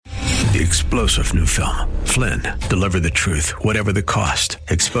The explosive new film, Flynn, deliver the truth, whatever the cost,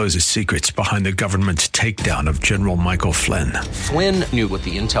 exposes secrets behind the government's takedown of General Michael Flynn. Flynn knew what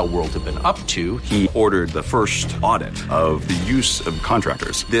the intel world had been up to. He ordered the first audit of the use of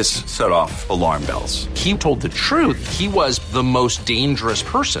contractors. This set off alarm bells. He told the truth. He was the most dangerous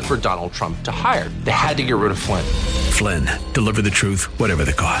person for Donald Trump to hire. They had to get rid of Flynn. Flynn, deliver the truth, whatever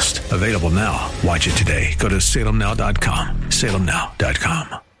the cost. Available now. Watch it today. Go to salemnow.com.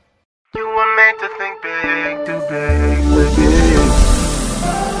 salemnow.com. You were meant to think big, too big, too big.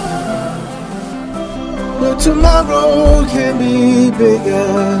 But tomorrow can be bigger.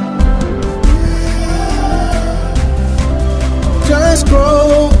 Just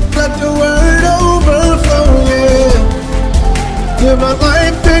grow, let the word overflow, yeah. Live a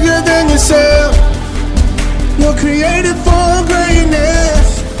life bigger than yourself. You're created for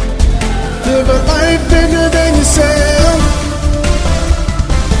greatness. Live a life bigger than yourself.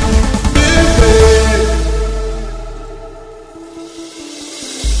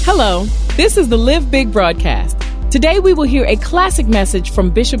 Hello, this is the Live Big broadcast. Today we will hear a classic message from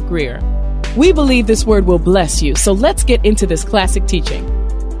Bishop Grier. We believe this word will bless you, so let's get into this classic teaching.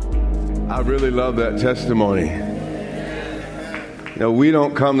 I really love that testimony. You know, we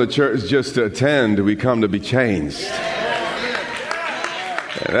don't come to church just to attend, we come to be changed.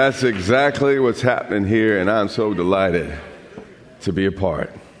 And that's exactly what's happening here, and I'm so delighted to be a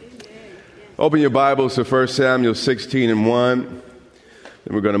part. Open your Bibles to 1 Samuel 16:1.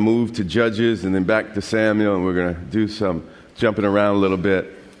 Then we're going to move to Judges and then back to Samuel, and we're going to do some jumping around a little bit.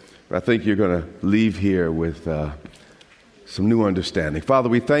 I think you're going to leave here with some new understanding. Father,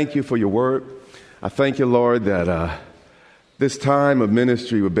 we thank you for your word. I thank you, Lord, that this time of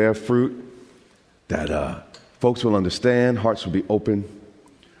ministry will bear fruit, that folks will understand, hearts will be open,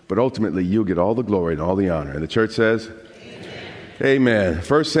 but ultimately you'll get all the glory and all the honor. And the church says, Amen.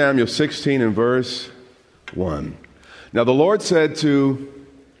 1 Samuel 16 and verse 1. Now the Lord said to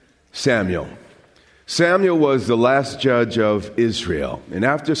Samuel, Samuel was the last judge of Israel. And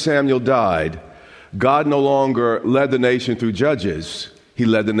after Samuel died, God no longer led the nation through judges. He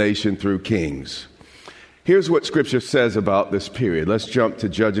led the nation through kings. Here's what Scripture says about this period. Let's jump to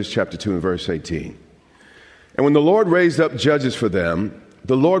Judges chapter 2 and verse 18. And when the Lord raised up judges for them,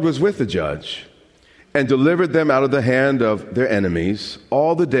 the Lord was with the judge and delivered them out of the hand of their enemies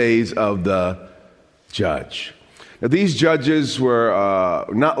all the days of the judge. Now, these judges were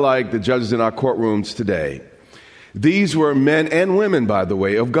not like the judges in our courtrooms today. These were men and women, by the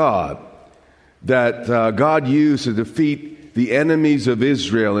way, of God, that God used to defeat the enemies of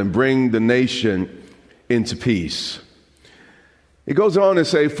Israel and bring the nation into peace. It goes on to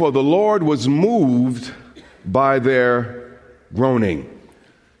say, for the Lord was moved by their groaning.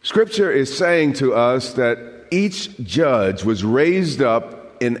 Scripture is saying to us that each judge was raised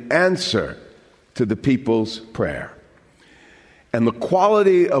up in answer to the people's prayer. And the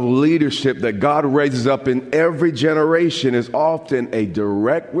quality of leadership that God raises up in every generation is often a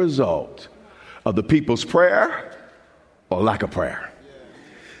direct result of the people's prayer or lack of prayer.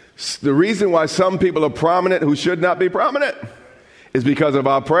 The reason why some people are prominent who should not be prominent is because of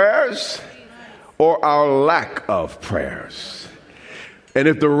our prayers or our lack of prayers. And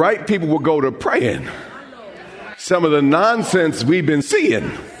if the right people will go to praying, some of the nonsense we've been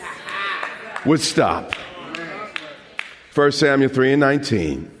seeing would stop. 1 Samuel 3 and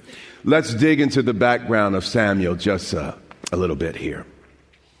 19. Let's dig into the background of Samuel just a little bit here.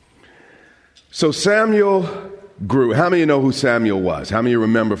 So Samuel grew. How many of you know who Samuel was? How many of you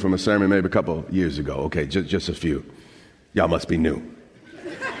remember from a sermon maybe a couple years ago? Okay, just a few. Y'all must be new.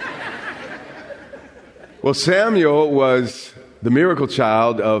 Well, Samuel was the miracle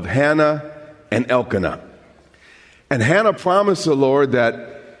child of Hannah and Elkanah. And Hannah promised the Lord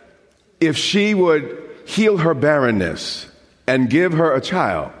that if she would heal her barrenness and give her a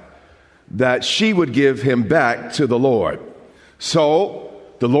child, that she would give him back to the Lord. So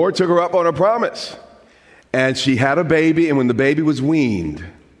the Lord took her up on her promise. And she had a baby, and when the baby was weaned,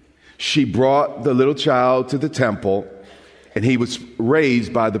 she brought the little child to the temple, and he was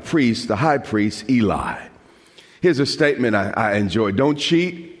raised by the priest, the high priest, Eli. Here's a statement I enjoy. Don't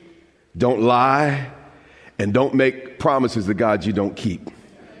cheat, don't lie, and don't make promises to God you don't keep.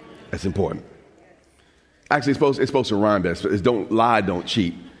 That's important. Actually, it's supposed to rhyme best. It's don't lie, don't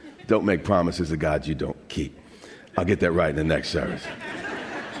cheat. Don't make promises to God you don't keep. I'll get that right in the next service.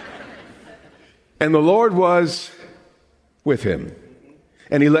 And the Lord was with him,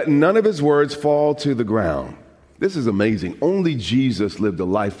 and he let none of his words fall to the ground. This is amazing. Only Jesus lived a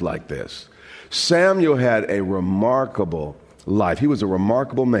life like this. Samuel had a remarkable life. He was a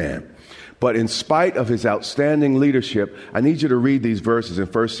remarkable man. But in spite of his outstanding leadership, I need you to read these verses in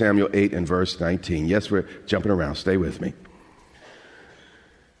 1 Samuel 8 and verse 19. Yes, we're jumping around. Stay with me.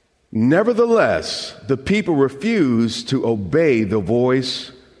 Nevertheless, the people refused to obey the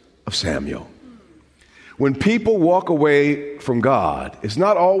voice of Samuel. When people walk away from God, it's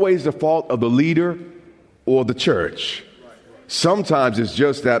not always the fault of the leader or the church. Sometimes it's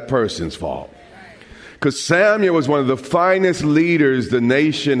just that person's fault. Because Samuel was one of the finest leaders the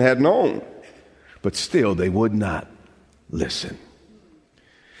nation had known. But still, they would not listen.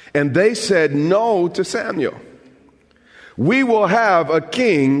 And they said no to Samuel. We will have a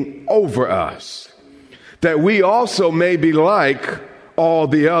king over us, that we also may be like all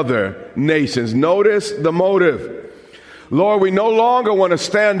the other nations. Notice the motive. Lord, we no longer want to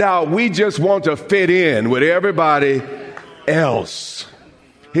stand out. We just want to fit in with everybody else.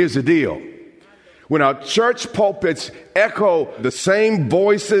 Here's the deal. When our church pulpits echo the same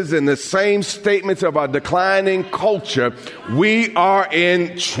voices and the same statements of our declining culture, we are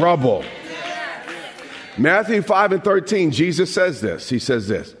in trouble. Matthew 5 and 13, Jesus says this. He says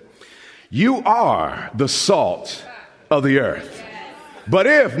this. You are the salt of the earth. But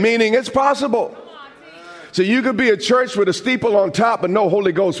if, meaning it's possible. So you could be a church with a steeple on top but no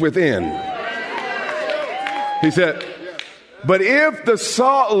Holy Ghost within. He said, but if the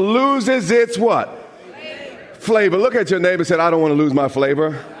salt loses its what? Flavor. Look at your neighbor and say, I don't want to lose my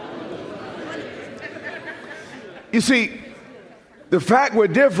flavor. You see, the fact we're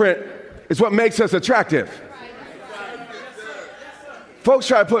different is what makes us attractive. Folks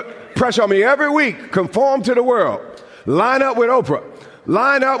try to put pressure on me every week. Conform to the world. Line up with Oprah.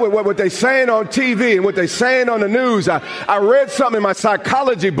 Line up with what they're saying on TV and what they're saying on the news. I read something in my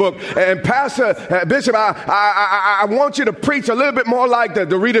psychology book, and Pastor Bishop, I want you to preach a little bit more like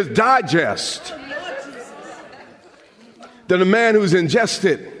the Reader's Digest than a man who's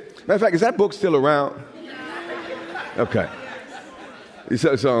ingested. Matter of fact, is that book still around? Okay. He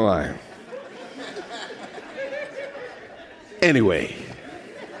said it's online. Anyway,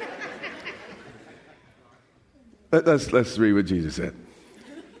 let's read what Jesus said.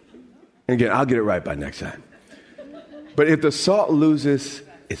 And again, I'll get it right by next time. But if the salt loses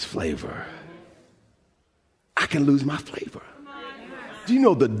its flavor, I can lose my flavor. Do you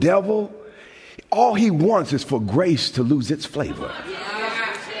know the devil? All he wants is for grace to lose its flavor.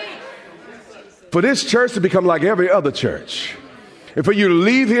 For this church to become like every other church. And for you to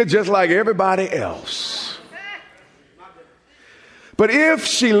leave here just like everybody else. But if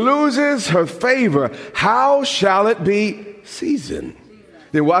she loses her favor, how shall it be seasoned?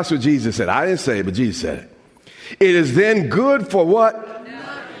 Then watch what Jesus said. I didn't say it, but Jesus said it. It is then good for what?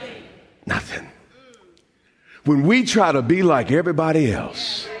 Nothing. When we try to be like everybody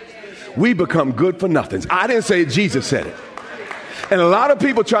else, we become good for nothing. I didn't say it, Jesus said it. And a lot of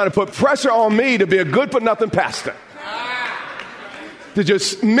people trying to put pressure on me to be a good for nothing pastor. To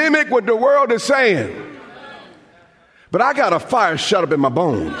just mimic what the world is saying. But I got a fire shut up in my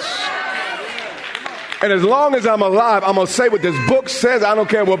bones. And as long as I'm alive, I'm going to say what this book says. I don't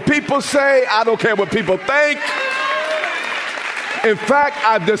care what people say. I don't care what people think. In fact,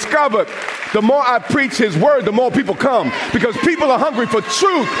 I've discovered the more I preach his word, the more people come. Because people are hungry for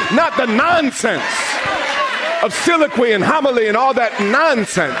truth, not the nonsense of soliloquy and homily and all that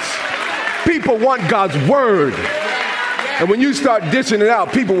nonsense. People want God's word. And when you start dishing it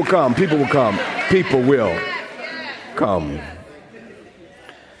out, people will come. People will come. People will come.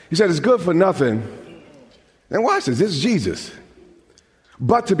 He said it's good for nothing. And watch this. This is Jesus.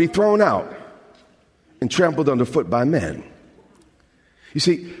 But to be thrown out and trampled underfoot by men. You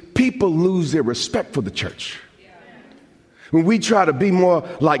see, people lose their respect for the church when we try to be more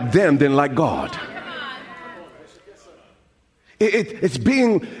like them than like God. It's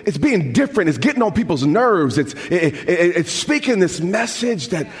being different. It's getting on people's nerves. It's speaking this message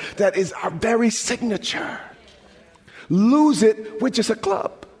that is our very signature. Lose it with just a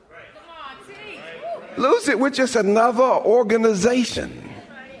club. Lose it with just another organization.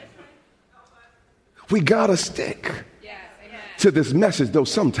 We gotta stick to this message, though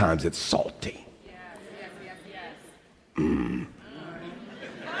sometimes it's salty.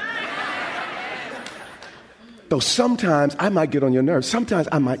 Though sometimes I might get on your nerves. Sometimes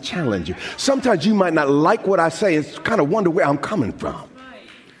I might challenge you. Sometimes you might not like what I say and kind of wonder where I'm coming from.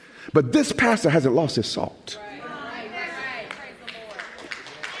 But this pastor hasn't lost his salt.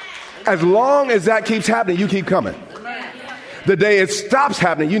 As long as that keeps happening, you keep coming. The day it stops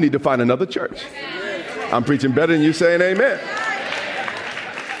happening, you need to find another church. I'm preaching better than you saying amen.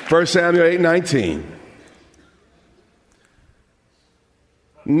 1 Samuel 8:19.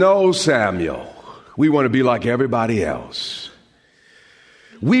 No, Samuel. We want to be like everybody else.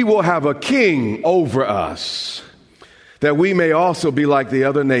 we will have a king over us, that we may also be like the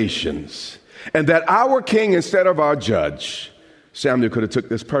other nations, and that our king instead of our judge. Samuel could have took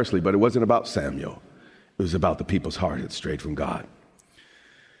this personally, but it wasn't about Samuel. It was about the people's heart had strayed from God.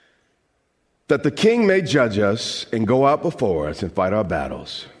 That the king may judge us and go out before us and fight our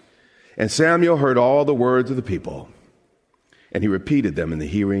battles. And Samuel heard all the words of the people, and he repeated them in the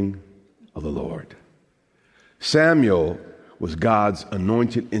hearing of the Lord. Samuel was God's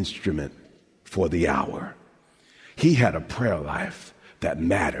anointed instrument for the hour. He had a prayer life that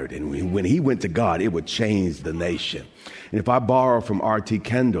mattered, and when he went to God, it would change the nation. And if I borrow from R.T.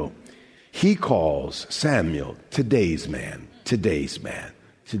 Kendall, he calls Samuel today's man, today's man,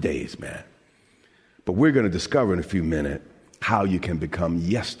 today's man. But we're going to discover in a few minutes how you can become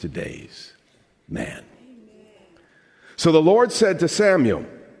yesterday's man. So the Lord said to Samuel,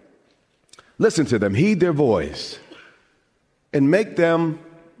 listen to them, heed their voice, and make them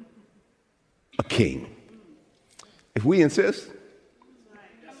a king. If we insist,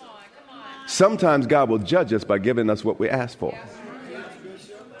 sometimes God will judge us by giving us what we ask for.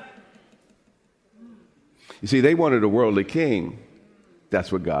 You see, they wanted a worldly king.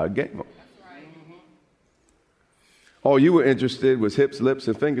 That's what God gave them. All you were interested was hips, lips,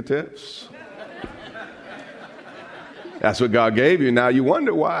 and fingertips. That's what God gave you. Now you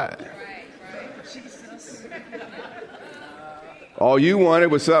wonder why. All you wanted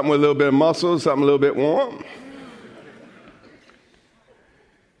was something with a little bit of muscle, something a little bit warm.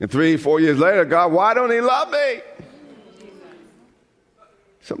 And 3-4 years later, God, why don't he love me?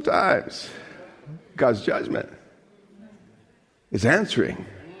 Sometimes God's judgment is answering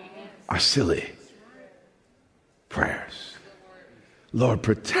our silly prayers. Lord,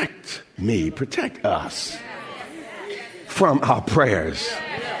 protect me, protect us from our prayers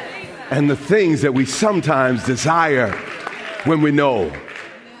and the things that we sometimes desire when we know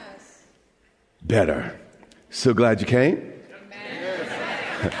better. So glad you came.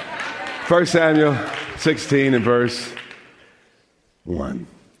 1 Samuel 16 and verse 1.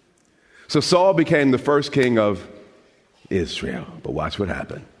 So Saul became the first king of Israel. But watch what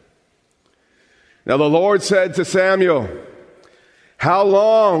happened. Now the Lord said to Samuel, how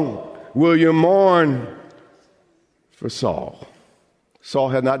long will you mourn for Saul? Saul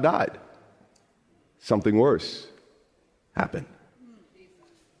had not died. Something worse happened.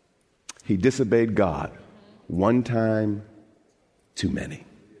 He disobeyed God one time too many.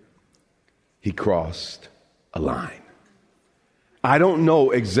 He crossed a line. I don't know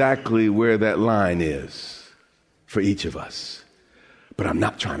exactly where that line is for each of us, but I'm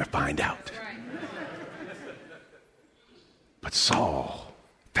not trying to find out. But Saul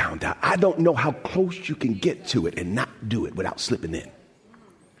found out. I don't know how close you can get to it and not do it without slipping in.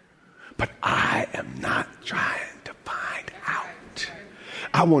 But I am not trying to find out.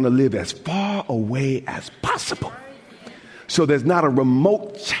 I want to live as far away as possible so there's not a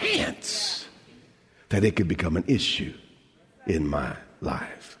remote chance that it could become an issue in my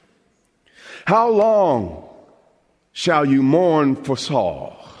life. How long shall you mourn for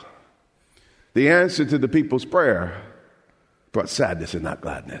Saul? The answer to the people's prayer brought sadness and not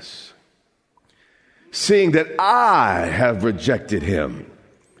gladness. Seeing that I have rejected him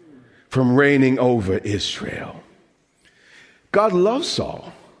from reigning over Israel. God loved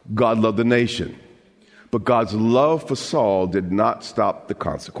Saul. God loved the nation. But God's love for Saul did not stop the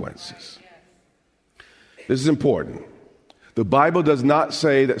consequences. This is important. The Bible does not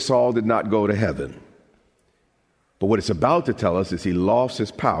say that Saul did not go to heaven. But what it's about to tell us is he lost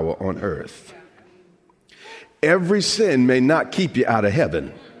his power on earth. Every sin may not keep you out of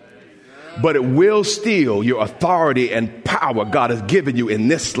heaven, but it will steal your authority and power God has given you in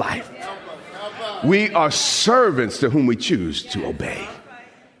this life. We are servants to whom we choose to obey.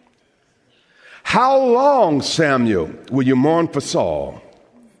 How long, Samuel, will you mourn for Saul,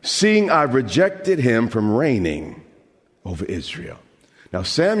 seeing I've rejected him from reigning over Israel? Now,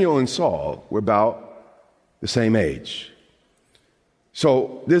 Samuel and Saul were about the same age.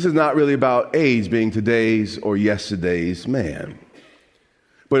 So this is not really about age being today's or yesterday's man.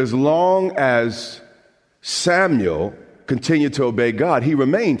 But as long as Samuel continued to obey God, he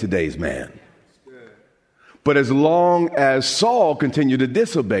remained today's man. But as long as Saul continued to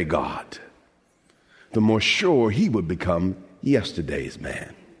disobey God, the more sure he would become yesterday's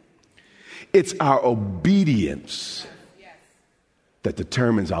man. It's our obedience that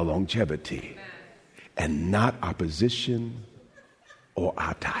determines our longevity and not our position or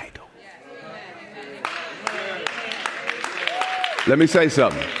our title. Let me say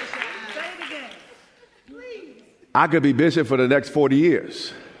something. I could be bishop for the next 40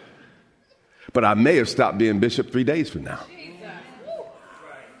 years, but I may have stopped being bishop 3 days from now.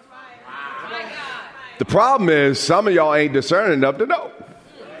 The problem is some of y'all ain't discerning enough to know.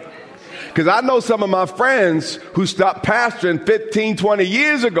 Because I know some of my friends who stopped pastoring 15, 20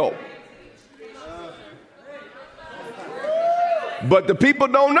 years ago. But the people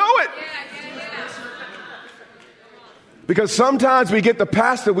don't know it. Because sometimes we get the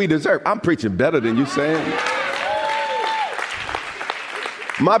pastor we deserve. I'm preaching better than you saying.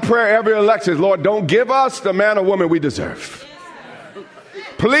 My prayer every election is, Lord, don't give us the man or woman we deserve.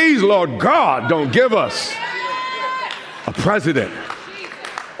 Please, Lord God, don't give us a president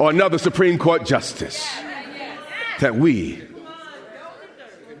or another Supreme Court justice that we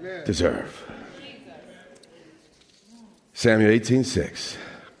deserve. Samuel 18:6.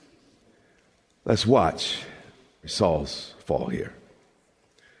 Let's watch Saul's fall here.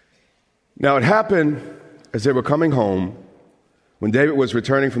 Now it happened as they were coming home, when David was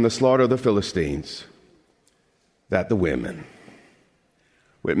returning from the slaughter of the Philistines, that the women.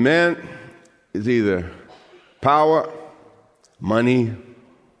 With men is either power, money,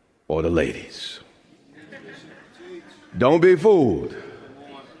 or the ladies. Don't be fooled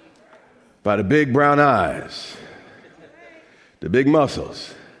by the big brown eyes, the big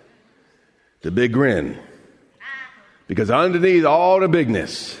muscles, the big grin. Because underneath all the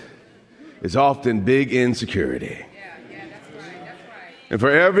bigness is often big insecurity. And for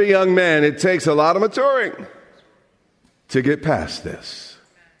every young man, it takes a lot of maturing to get past this.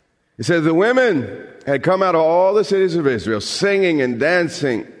 It says the women had come out of all the cities of Israel singing and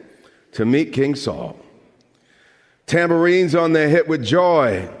dancing to meet King Saul. Tambourines on their hip with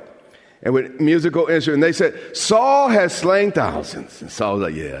joy and with musical instruments. They said, Saul has slain thousands. And Saul was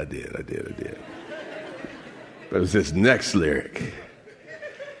like, yeah, I did. But it was this next lyric.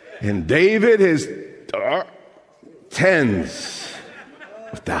 And David his tens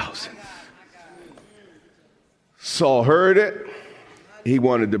of thousands. Saul heard it. He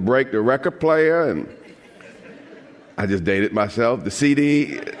wanted to break the record player, and I just dated myself. The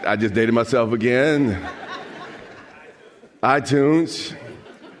CD, I just dated myself again. iTunes.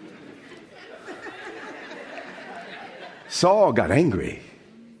 Saul got angry.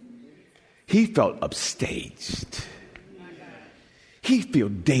 He felt upstaged. He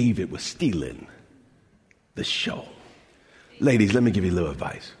felt David was stealing the show. Ladies, let me give you a little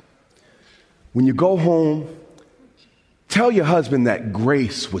advice. When you go home, tell your husband that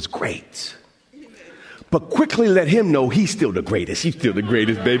grace was great. But quickly let him know he's still the greatest. He's still the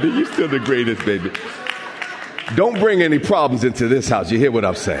greatest, baby. You're still the greatest, baby. Don't bring any problems into this house. You hear what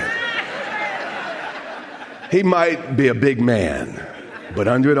I'm saying? He might be a big man, but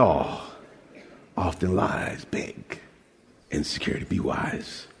under it all, often lies big insecurity. Be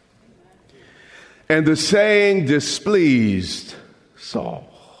wise. And the saying displeased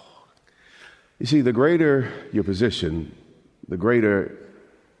Saul. You see, the greater your position, the greater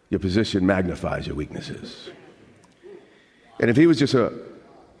your position magnifies your weaknesses. And if he was just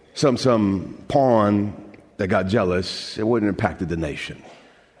some pawn that got jealous, it wouldn't have impacted the nation.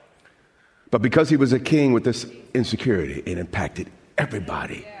 But because he was a king with this insecurity, it impacted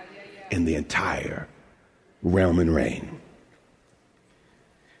everybody in the entire realm and reign.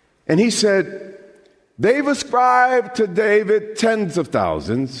 And he said, they've ascribed to David tens of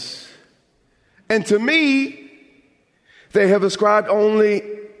thousands, and to me, they have ascribed only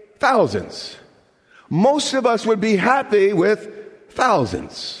thousands. Most of us would be happy with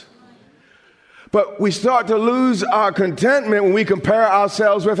thousands. But we start to lose our contentment when we compare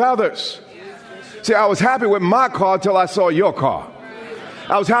ourselves with others. See, I was happy with my car till I saw your car.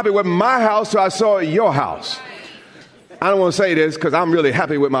 I was happy with my house till I saw your house. I don't want to say this because I'm really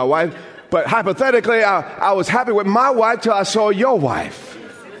happy with my wife, but hypothetically, I was happy with my wife till I saw your wife.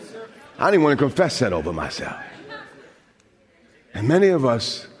 I didn't want to confess that over myself. And many of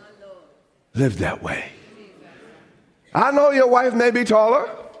us live that way. I know your wife may be taller.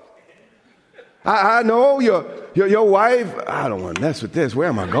 I know your wife. I don't want to mess with this. Where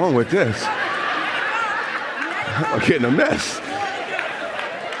am I going with this? I'm getting a mess.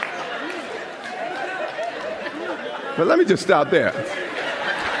 But let me just stop there.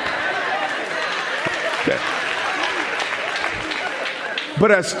 Okay.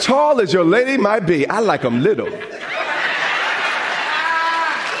 But as tall as your lady might be, I like them little.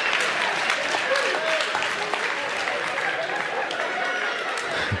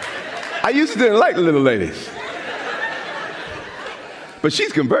 I used to didn't like little ladies. But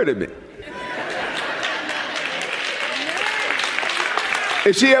she's converted me.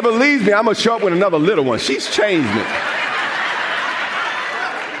 If she ever leaves me, I'm going to show up with another little one. She's changed me.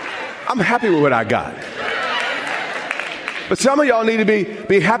 I'm happy with what I got. But some of y'all need to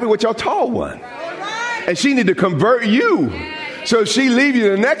be happy with your tall one. And she need to convert you. So if she leaves you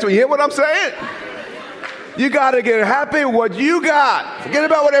the next one, you hear what I'm saying? You got to get happy with what you got. Forget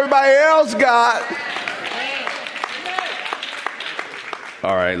about what everybody else got.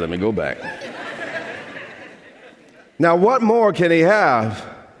 All right, let me go back. Now, what more can he have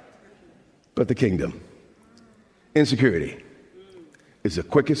but the kingdom? Insecurity is the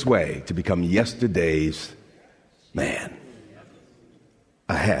quickest way to become yesterday's man,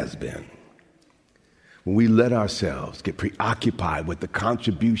 a has-been. When we let ourselves get preoccupied with the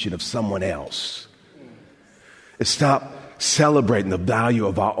contribution of someone else and stop celebrating the value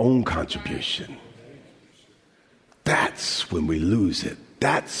of our own contribution, that's when we lose it.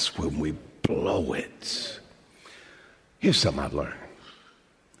 That's when we blow it. Here's something I've learned.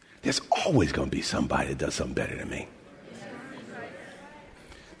 There's always going to be somebody that does something better than me.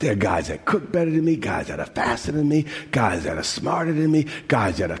 There are guys that cook better than me, guys that are faster than me, guys that are smarter than me,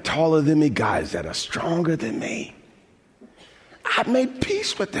 guys that are taller than me, guys that are stronger than me. I've made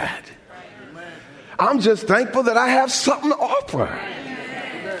peace with that. I'm just thankful that I have something to offer.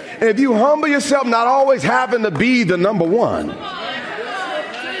 And if you humble yourself, not always having to be the number one,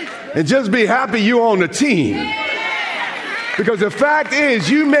 and just be happy you're on the team. Because the fact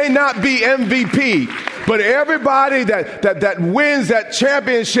is, you may not be MVP, but everybody that wins that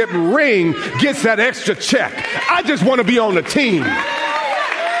championship ring gets that extra check. I just want to be on the team.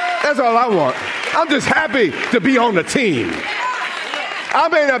 That's all I want. I'm just happy to be on the team. I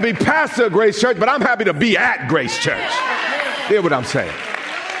may not be pastor of Grace Church, but I'm happy to be at Grace Church. Hear what I'm saying?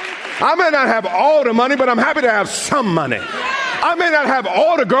 I may not have all the money, but I'm happy to have some money. I may not have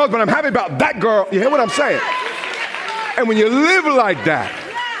all the girls, but I'm happy about that girl. You hear what I'm saying? And when you live like that,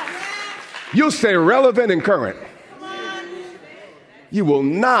 you'll stay relevant and current. You will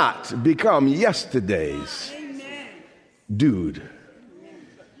not become yesterday's dude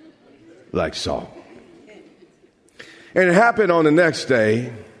like Saul. And it happened on the next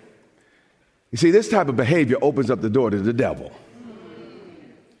day. You see, this type of behavior opens up the door to the devil.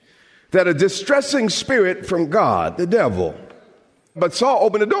 That a distressing spirit from God, the devil. But Saul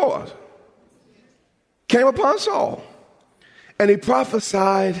opened the door. Came upon Saul. And he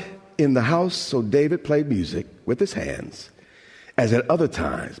prophesied in the house, so David played music with his hands, as at other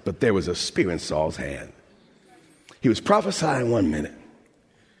times, but there was a spear in Saul's hand. He was prophesying one minute,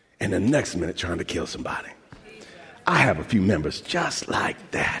 and the next minute trying to kill somebody. I have a few members just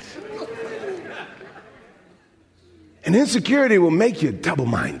like that. And insecurity will make you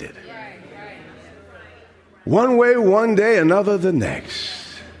double-minded. One way one day, another the next.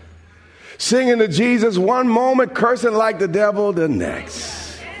 Singing to Jesus one moment, cursing like the devil the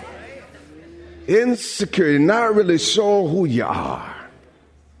next. Insecurity, not really sure who you are.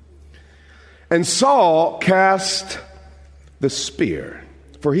 And Saul cast the spear,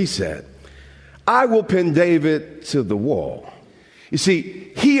 for he said, I will pin David to the wall. You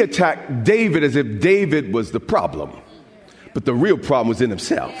see, he attacked David as if David was the problem, but the real problem was in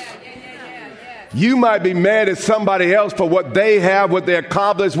himself. You might be mad at somebody else for what they have, what they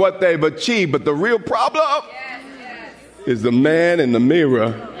accomplished, what they've achieved, but the real problem is the man in the mirror,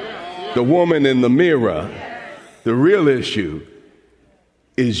 the woman in the mirror. The real issue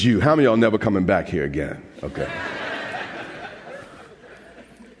is you. How many of y'all never coming back here again? Okay.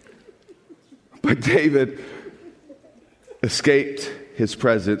 But David escaped his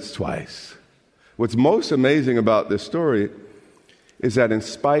presence twice. What's most amazing about this story is that in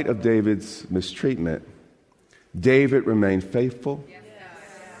spite of David's mistreatment, David remained faithful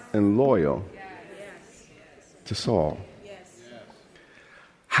and loyal to Saul.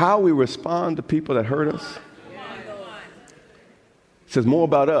 How we respond to people that hurt us says more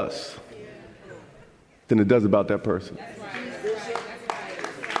about us than it does about that person.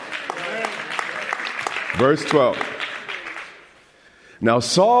 Verse 12. Now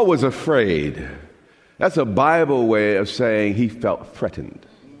Saul was afraid. That's a Bible way of saying he felt threatened.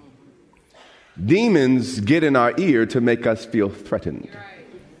 Demons get in our ear to make us feel threatened.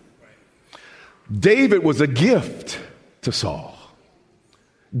 David was a gift to Saul.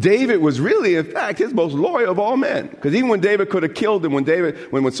 David was really, in fact, his most loyal of all men. Because even when David could have killed him,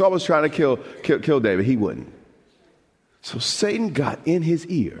 when Saul was trying to kill David, he wouldn't. So Satan got in his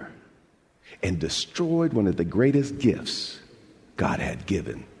ear and destroyed one of the greatest gifts God had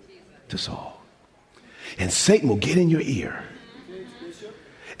given to Saul. And Satan will get in your ear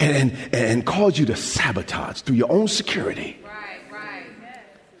and cause you to sabotage through your own security.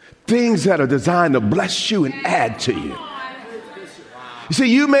 Things that are designed to bless you and add to you. You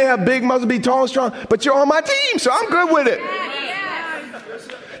see, you may have big muscles, be tall and strong, but you're on my team, so I'm good with it.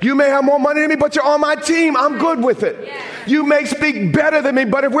 You may have more money than me, but you're on my team. I'm good with it. You may speak better than me,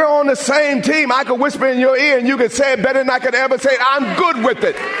 but if we're on the same team, I could whisper in your ear and you could say it better than I could ever say it. I'm good with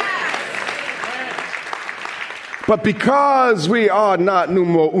it. But because we are not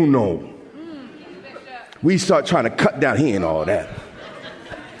numero uno, we start trying to cut down. He ain't all that.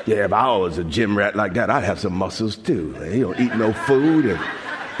 Yeah, if I was a gym rat like that, I'd have some muscles too. He don't eat no food and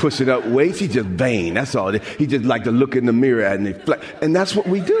pushing up weights. He's just vain. That's all. He just like to look in the mirror and reflect. And that's what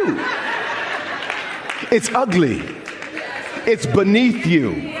we do. It's ugly. It's beneath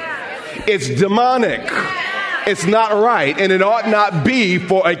you. It's demonic. It's not right. And it ought not be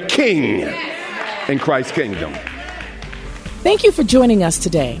for a king in Christ's kingdom. Thank you for joining us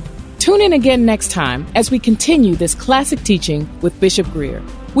today. Tune in again next time as we continue this classic teaching with Bishop Grier.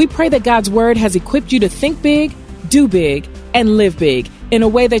 We pray that God's word has equipped you to think big, do big, and live big in a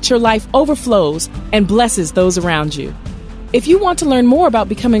way that your life overflows and blesses those around you. If you want to learn more about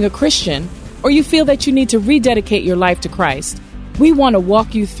becoming a Christian, or you feel that you need to rededicate your life to Christ, we want to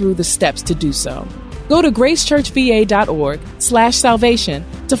walk you through the steps to do so. Go to gracechurchva.org/salvation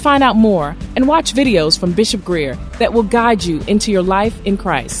to find out more and watch videos from Bishop Grier that will guide you into your life in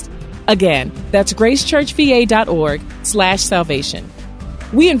Christ. Again, that's gracechurchva.org/salvation.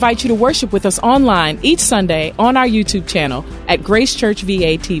 We invite you to worship with us online each Sunday on our YouTube channel at Grace Church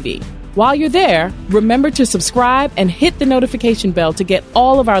VA TV. While you're there, remember to subscribe and hit the notification bell to get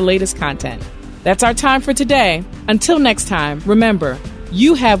all of our latest content. That's our time for today. Until next time, remember,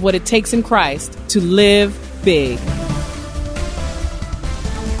 you have what it takes in Christ to live big.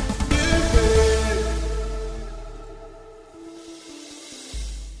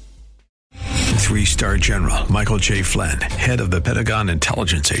 3-star General Michael J. Flynn, head of the Pentagon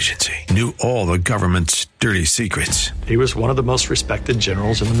Intelligence Agency, knew all the government's dirty secrets. He was one of the most respected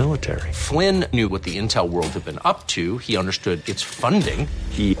generals in the military. Flynn knew what the intel world had been up to. He understood its funding.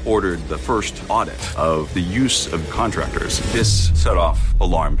 He ordered the first audit of the use of contractors. This set off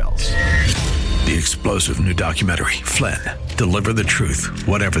alarm bells. The explosive new documentary, Flynn, Deliver the Truth,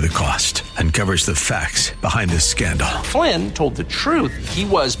 Whatever the Cost, uncovers the facts behind this scandal. Flynn told the truth. He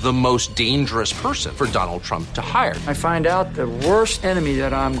was the most dangerous person for Donald Trump to hire. I find out the worst enemy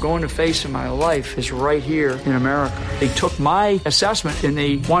that I'm going to face in my life is right here in America. They took my assessment and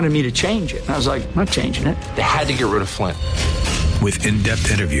they wanted me to change it. And I was like, I'm not changing it. They had to get rid of Flynn. With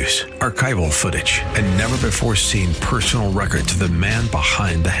in-depth interviews, archival footage, and never-before-seen personal records of the man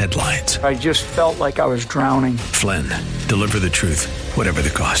behind the headlines. I just felt like I was drowning. Flynn, Deliver the Truth, Whatever the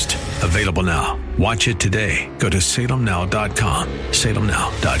Cost. Available now. Watch it today. Go to salemnow.com.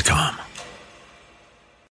 salemnow.com.